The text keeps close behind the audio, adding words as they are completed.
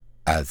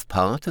As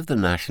part of the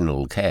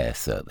National Care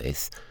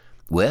Service,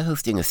 we're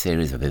hosting a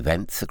series of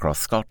events across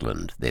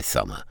Scotland this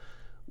summer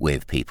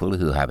with people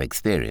who have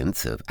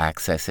experience of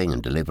accessing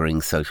and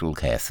delivering social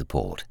care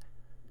support.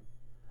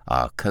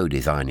 Our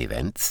co-design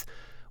events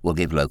will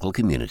give local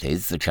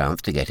communities the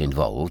chance to get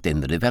involved in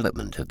the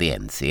development of the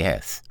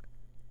NCS.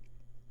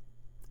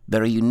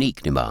 There are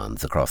unique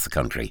demands across the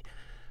country,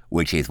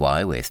 which is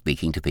why we're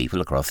speaking to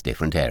people across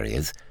different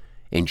areas,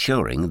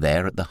 ensuring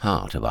they're at the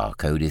heart of our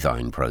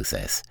co-design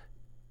process.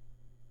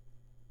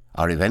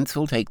 Our events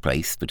will take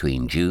place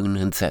between June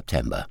and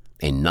September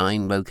in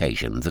 9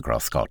 locations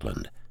across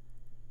Scotland.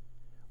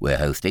 We're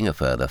hosting a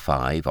further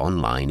 5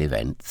 online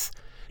events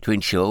to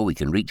ensure we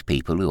can reach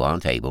people who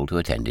aren't able to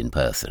attend in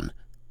person.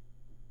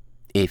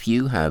 If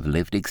you have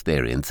lived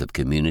experience of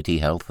community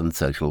health and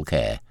social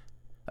care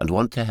and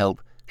want to help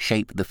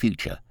shape the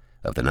future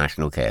of the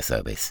National Care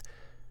Service,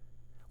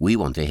 we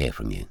want to hear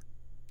from you.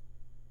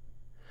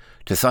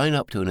 To sign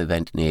up to an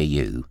event near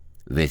you,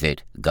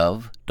 visit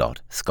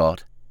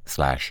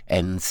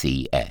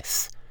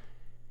gov.scot/NCS.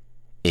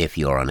 If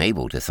you're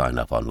unable to sign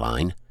up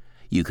online,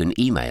 you can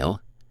email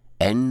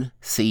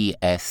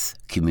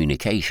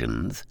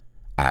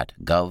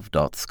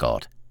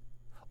ncscommunications@gov.scot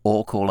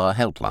or call our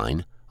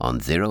helpline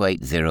on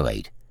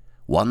 0808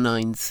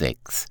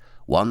 196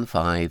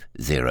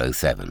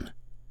 1507.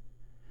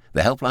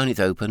 The helpline is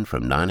open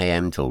from 9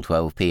 a.m. till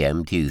 12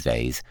 p.m.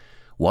 Tuesdays,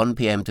 1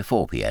 p.m. to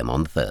 4 p.m.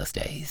 on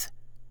Thursdays.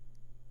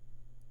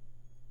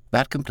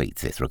 That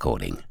completes this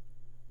recording.